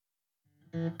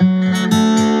Welcome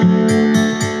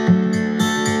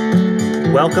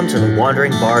to the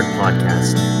Wandering Bard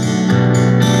Podcast.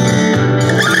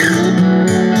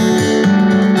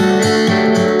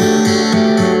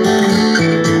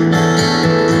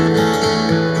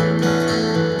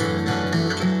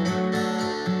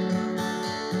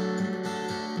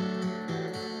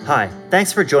 Hi,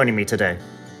 thanks for joining me today.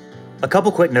 A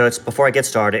couple quick notes before I get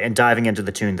started and diving into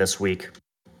the tune this week.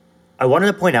 I wanted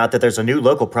to point out that there's a new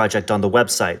local project on the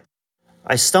website.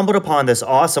 I stumbled upon this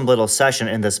awesome little session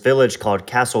in this village called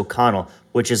Castle Connell,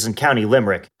 which is in County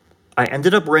Limerick. I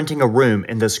ended up renting a room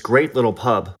in this great little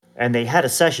pub, and they had a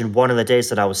session one of the days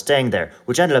that I was staying there,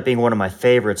 which ended up being one of my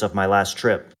favorites of my last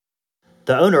trip.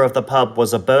 The owner of the pub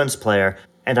was a bones player,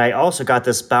 and I also got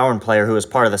this Bowen player who was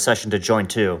part of the session to join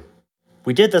too.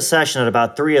 We did the session at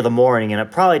about 3 in the morning, and it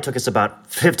probably took us about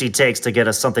 50 takes to get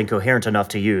us something coherent enough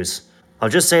to use. I'll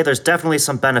just say there's definitely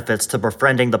some benefits to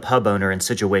befriending the pub owner in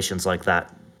situations like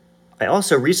that. I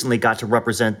also recently got to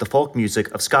represent the folk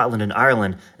music of Scotland and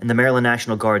Ireland in the Maryland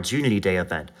National Guard's Unity Day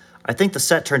event. I think the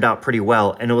set turned out pretty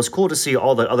well, and it was cool to see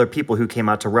all the other people who came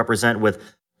out to represent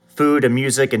with food and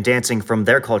music and dancing from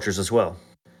their cultures as well.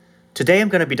 Today I'm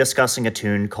going to be discussing a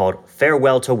tune called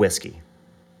Farewell to Whiskey.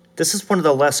 This is one of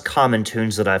the less common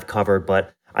tunes that I've covered,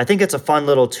 but I think it's a fun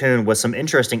little tune with some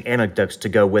interesting anecdotes to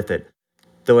go with it.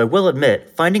 Though I will admit,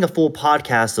 finding a full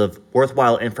podcast of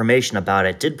worthwhile information about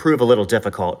it did prove a little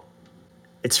difficult.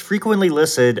 It's frequently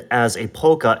listed as a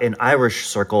polka in Irish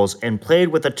circles and played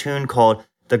with a tune called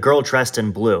The Girl Dressed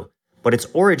in Blue, but its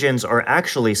origins are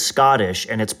actually Scottish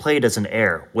and it's played as an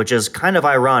air, which is kind of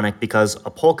ironic because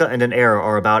a polka and an air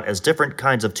are about as different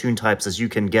kinds of tune types as you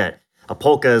can get. A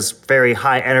polka is very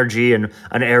high energy and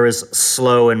an air is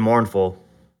slow and mournful.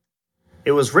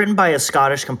 It was written by a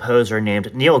Scottish composer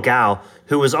named Neil Gow,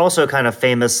 who was also kind of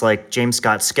famous like James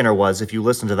Scott Skinner was. If you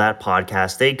listen to that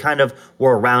podcast, they kind of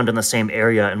were around in the same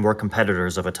area and were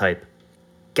competitors of a type.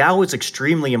 Gow was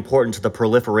extremely important to the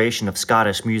proliferation of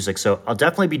Scottish music, so I'll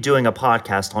definitely be doing a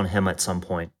podcast on him at some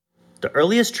point. The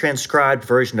earliest transcribed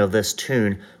version of this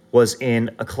tune was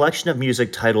in a collection of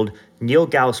music titled Neil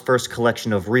Gow's First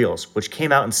Collection of Reels, which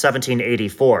came out in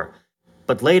 1784.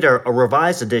 But later, a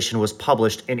revised edition was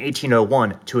published in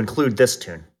 1801 to include this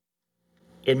tune.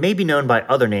 It may be known by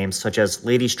other names such as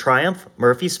Lady's Triumph,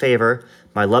 Murphy's Favor,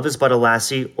 My Love is But a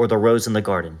Lassie, or The Rose in the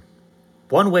Garden.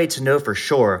 One way to know for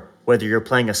sure whether you're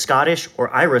playing a Scottish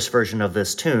or Irish version of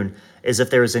this tune is if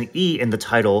there is an E in the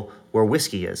title where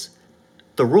whiskey is.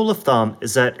 The rule of thumb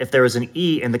is that if there is an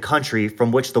E in the country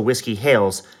from which the whiskey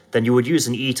hails, then you would use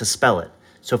an E to spell it.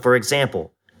 So for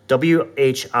example,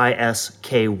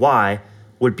 WHISKY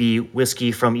would be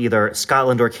whiskey from either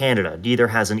Scotland or Canada. Neither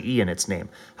has an E in its name.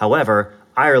 However,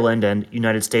 Ireland and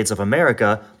United States of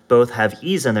America both have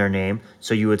E's in their name,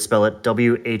 so you would spell it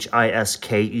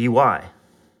WHISKEY.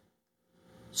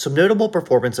 Some notable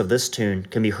performance of this tune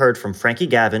can be heard from Frankie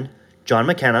Gavin, John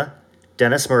McKenna,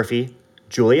 Dennis Murphy,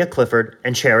 Julia Clifford,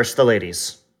 and Cherish the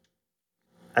Ladies.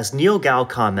 As Neil Gow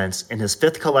comments in his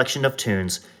 5th collection of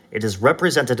tunes, it is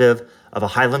representative of a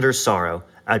Highlander's sorrow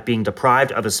at being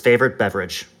deprived of his favorite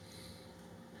beverage.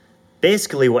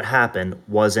 Basically what happened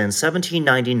was in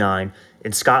 1799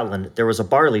 in Scotland there was a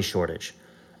barley shortage.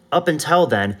 Up until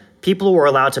then, people were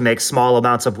allowed to make small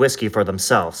amounts of whiskey for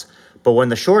themselves, but when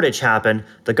the shortage happened,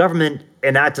 the government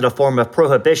enacted a form of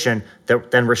prohibition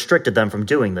that then restricted them from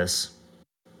doing this.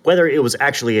 Whether it was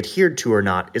actually adhered to or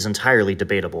not is entirely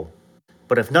debatable.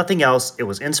 But if nothing else, it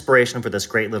was inspiration for this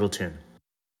great little tune.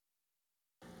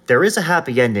 There is a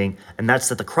happy ending, and that's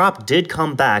that the crop did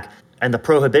come back and the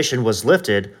prohibition was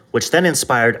lifted, which then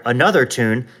inspired another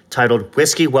tune titled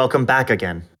Whiskey Welcome Back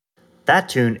Again. That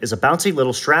tune is a bouncy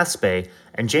little strathspey,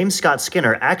 and James Scott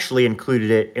Skinner actually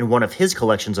included it in one of his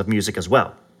collections of music as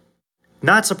well.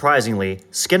 Not surprisingly,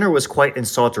 Skinner was quite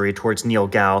insultory towards Neil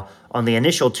Gow on the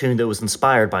initial tune that was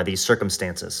inspired by these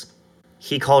circumstances.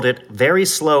 He called it very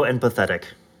slow and pathetic.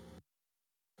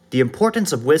 The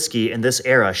importance of whiskey in this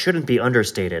era shouldn't be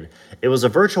understated. It was a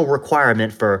virtual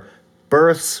requirement for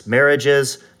births,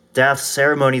 marriages, deaths,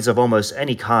 ceremonies of almost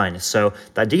any kind, so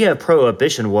the idea of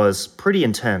prohibition was pretty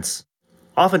intense.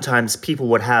 Oftentimes, people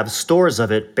would have stores of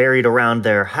it buried around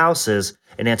their houses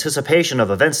in anticipation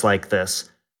of events like this.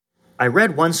 I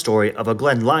read one story of a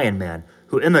Glen Lyon man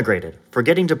who immigrated,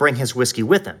 forgetting to bring his whiskey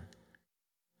with him.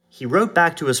 He wrote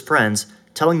back to his friends,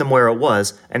 telling them where it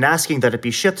was and asking that it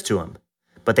be shipped to him,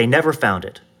 but they never found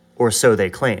it, or so they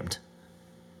claimed.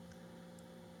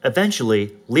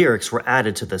 Eventually, lyrics were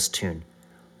added to this tune.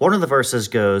 One of the verses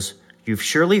goes, "You've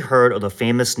surely heard of the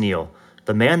famous Neil,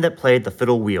 the man that played the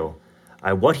fiddle wheel.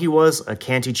 I wot he was a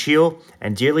canty chiel,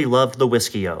 and dearly loved the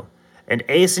whiskey-o. And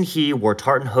Ace and he wore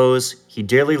tartan hose, he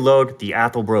dearly loed the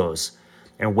Athol bros,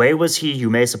 and way was he, you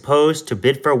may suppose, to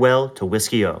bid farewell to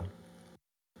Whiskey-O.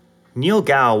 Neil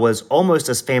Gow was almost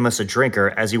as famous a drinker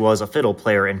as he was a fiddle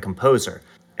player and composer,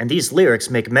 and these lyrics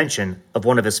make mention of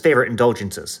one of his favorite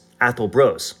indulgences, Athol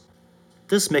bros.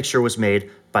 This mixture was made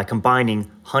by combining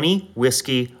honey,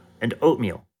 whiskey, and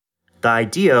oatmeal. The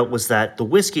idea was that the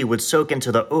whiskey would soak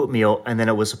into the oatmeal and then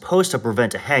it was supposed to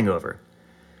prevent a hangover.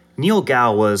 Neil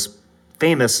Gow was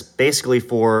famous basically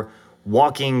for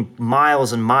walking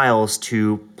miles and miles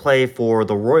to play for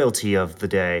the royalty of the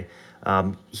day.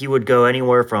 He would go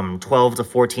anywhere from 12 to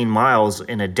 14 miles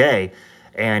in a day,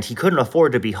 and he couldn't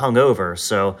afford to be hungover,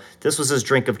 so this was his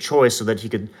drink of choice so that he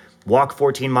could walk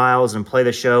 14 miles and play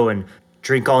the show and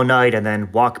drink all night and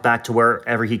then walk back to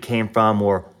wherever he came from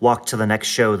or walk to the next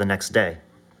show the next day.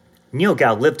 Neil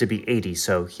Gow lived to be 80,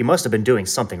 so he must have been doing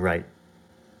something right.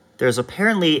 There's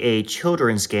apparently a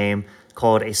children's game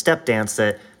called a step dance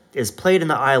that is played in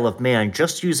the Isle of Man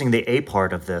just using the A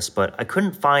part of this, but I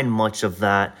couldn't find much of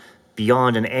that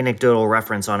beyond an anecdotal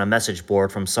reference on a message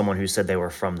board from someone who said they were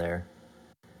from there.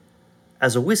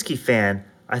 As a whiskey fan,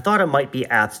 I thought it might be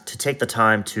apt to take the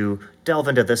time to delve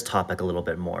into this topic a little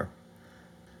bit more.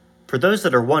 For those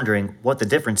that are wondering what the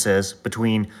difference is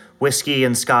between whiskey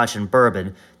and Scotch and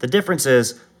bourbon, the difference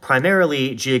is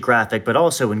primarily geographic but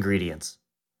also ingredients.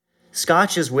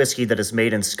 Scotch is whiskey that is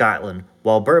made in Scotland,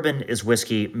 while bourbon is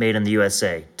whiskey made in the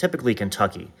USA, typically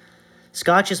Kentucky.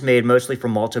 Scotch is made mostly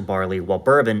from malted barley, while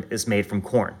bourbon is made from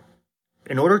corn.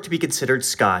 In order to be considered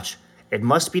Scotch, it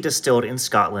must be distilled in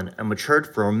Scotland and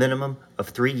matured for a minimum of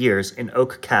 3 years in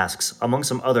oak casks, among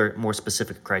some other more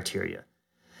specific criteria.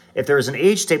 If there is an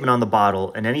age statement on the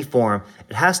bottle in any form,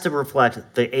 it has to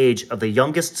reflect the age of the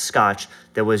youngest Scotch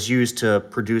that was used to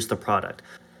produce the product.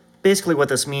 Basically what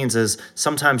this means is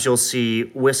sometimes you'll see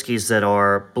whiskeys that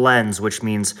are blends, which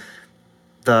means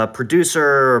the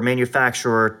producer or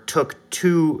manufacturer took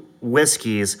 2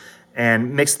 whiskeys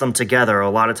and mixed them together.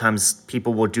 A lot of times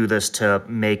people will do this to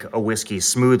make a whiskey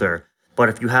smoother. But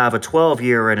if you have a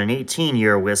 12-year and an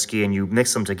 18-year whiskey and you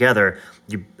mix them together,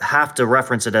 you have to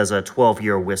reference it as a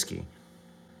 12-year whiskey.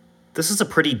 This is a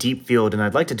pretty deep field, and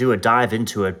I'd like to do a dive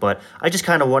into it, but I just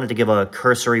kind of wanted to give a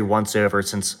cursory once-over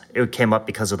since it came up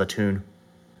because of the tune.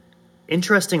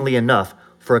 Interestingly enough,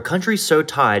 for a country so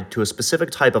tied to a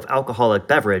specific type of alcoholic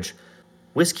beverage,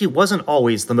 whiskey wasn't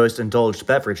always the most indulged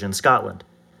beverage in Scotland.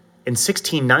 In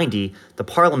 1690, the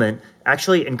Parliament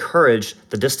actually encouraged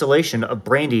the distillation of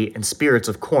brandy and spirits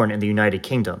of corn in the United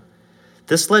Kingdom.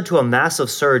 This led to a massive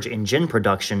surge in gin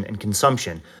production and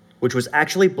consumption, which was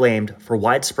actually blamed for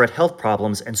widespread health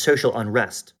problems and social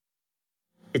unrest.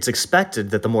 It's expected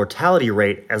that the mortality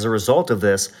rate as a result of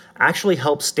this actually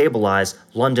helped stabilize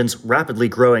London's rapidly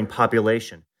growing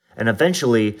population, and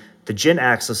eventually the Gin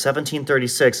Acts of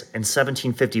 1736 and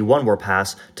 1751 were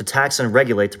passed to tax and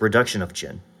regulate the production of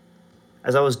gin.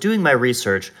 As I was doing my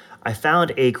research, I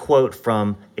found a quote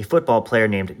from a football player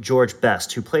named George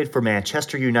Best, who played for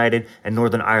Manchester United and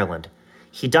Northern Ireland.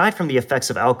 He died from the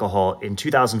effects of alcohol in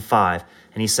 2005,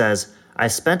 and he says, "I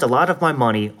spent a lot of my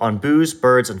money on booze,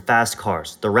 birds, and fast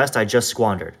cars. The rest I just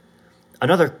squandered."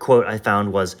 Another quote I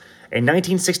found was, "In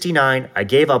 1969, I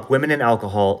gave up women and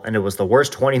alcohol, and it was the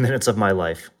worst 20 minutes of my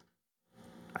life."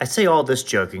 I say all this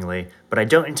jokingly, but I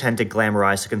don't intend to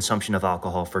glamorize the consumption of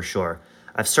alcohol for sure.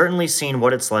 I've certainly seen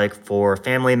what it's like for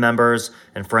family members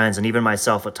and friends and even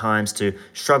myself at times to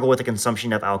struggle with the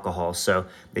consumption of alcohol, so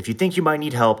if you think you might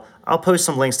need help, I'll post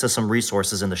some links to some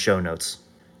resources in the show notes.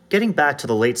 Getting back to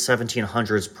the late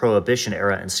 1700s Prohibition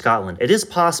era in Scotland, it is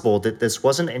possible that this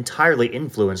wasn't entirely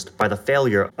influenced by the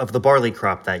failure of the barley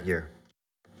crop that year.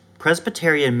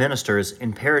 Presbyterian ministers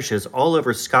in parishes all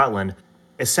over Scotland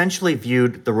essentially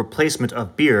viewed the replacement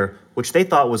of beer, which they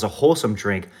thought was a wholesome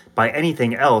drink, by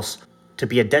anything else to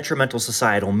be a detrimental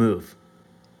societal move.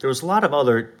 There was a lot of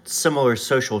other similar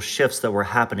social shifts that were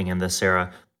happening in this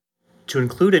era, to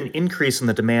include an increase in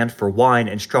the demand for wine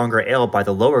and stronger ale by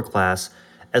the lower class,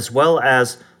 as well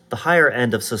as the higher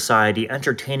end of society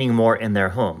entertaining more in their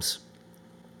homes.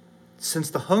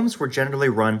 Since the homes were generally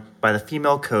run by the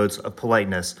female codes of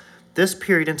politeness, this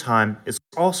period in time is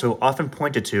also often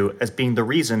pointed to as being the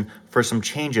reason for some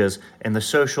changes in the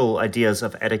social ideas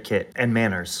of etiquette and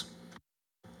manners.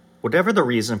 Whatever the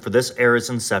reason for this era's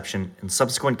inception and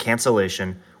subsequent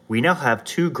cancellation, we now have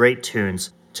 2 great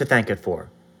tunes to thank it for,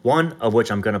 one of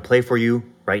which I'm going to play for you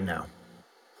right now.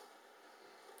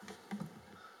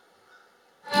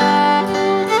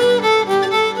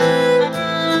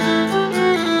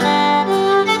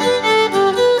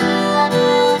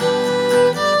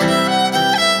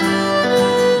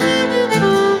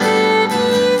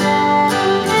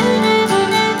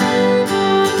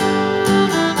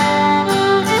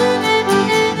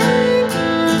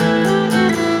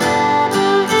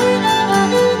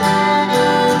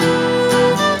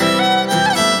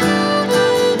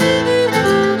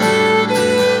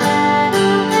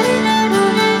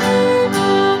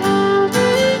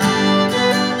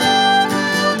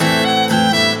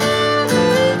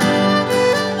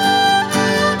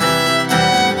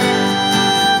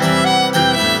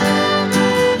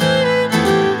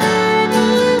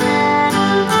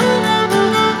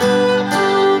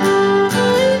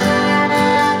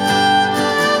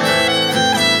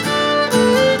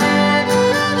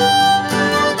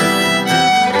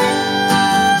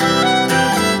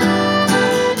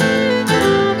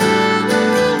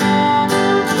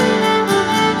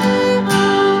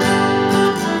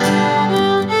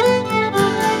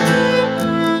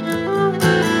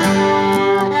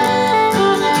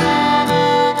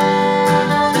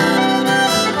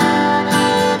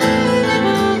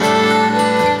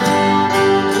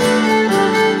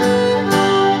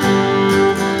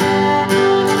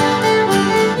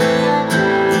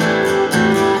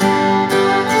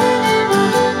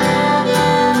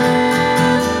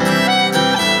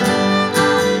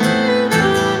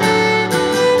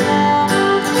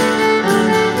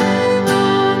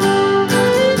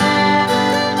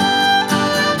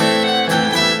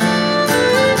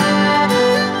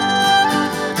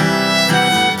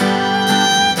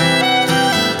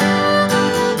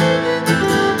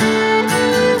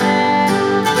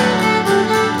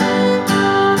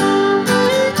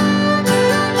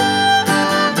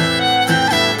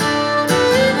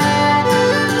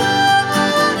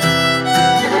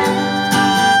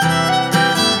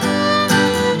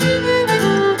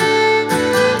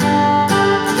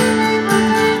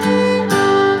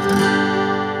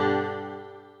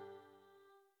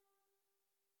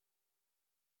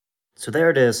 So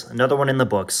there it is, another one in the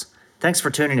books. Thanks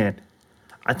for tuning in.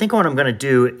 I think what I'm going to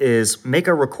do is make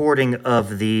a recording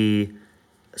of the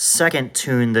second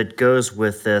tune that goes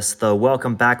with this, the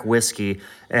Welcome Back Whiskey,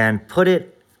 and put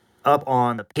it up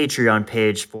on the Patreon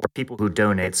page for people who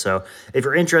donate. So if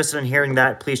you're interested in hearing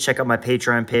that, please check out my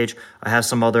Patreon page. I have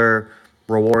some other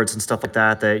rewards and stuff like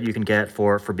that you can get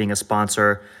for being a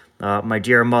sponsor. My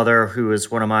dear mother, who is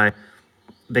one of my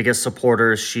biggest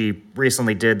supporters, she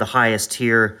recently did the highest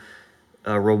tier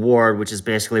reward, which is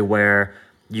basically where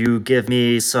you give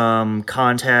me some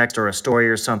context or a story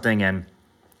or something, and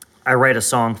I write a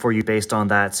song for you based on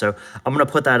that. So I'm going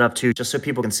to put that up too, just so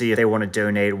people can see if they want to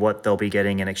donate what they'll be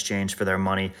getting in exchange for their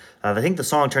money. I think the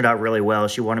song turned out really well.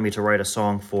 She wanted me to write a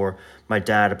song for my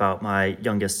dad about my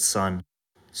youngest son.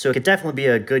 So it could definitely be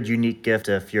a good, unique gift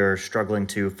if you're struggling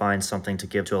to find something to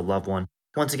give to a loved one.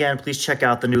 Once again, please check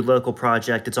out the new local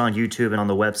project. It's on YouTube and on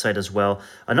the website as well.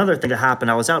 Another thing that happened,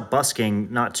 I was out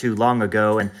busking not too long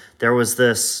ago, and there was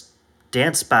this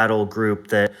dance battle group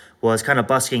that was kind of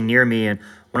busking near me, and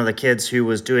one of the kids who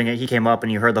was doing it, he came up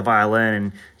and he heard the violin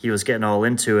and he was getting all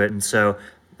into it. And so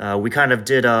we kind of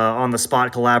did a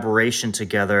on-the-spot collaboration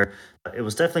together. It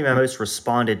was definitely my most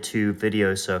responded to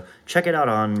video, so check it out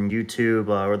on YouTube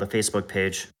or the Facebook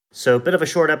page. So a bit of a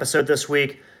short episode this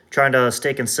week, trying to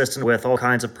stay consistent with all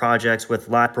kinds of projects with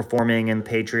live performing and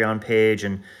Patreon page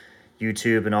and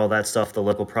YouTube and all that stuff, the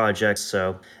local projects.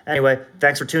 So anyway,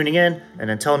 thanks for tuning in, and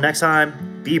until next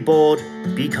time, be bold,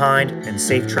 be kind, and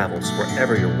safe travels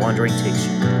wherever your wandering takes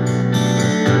you.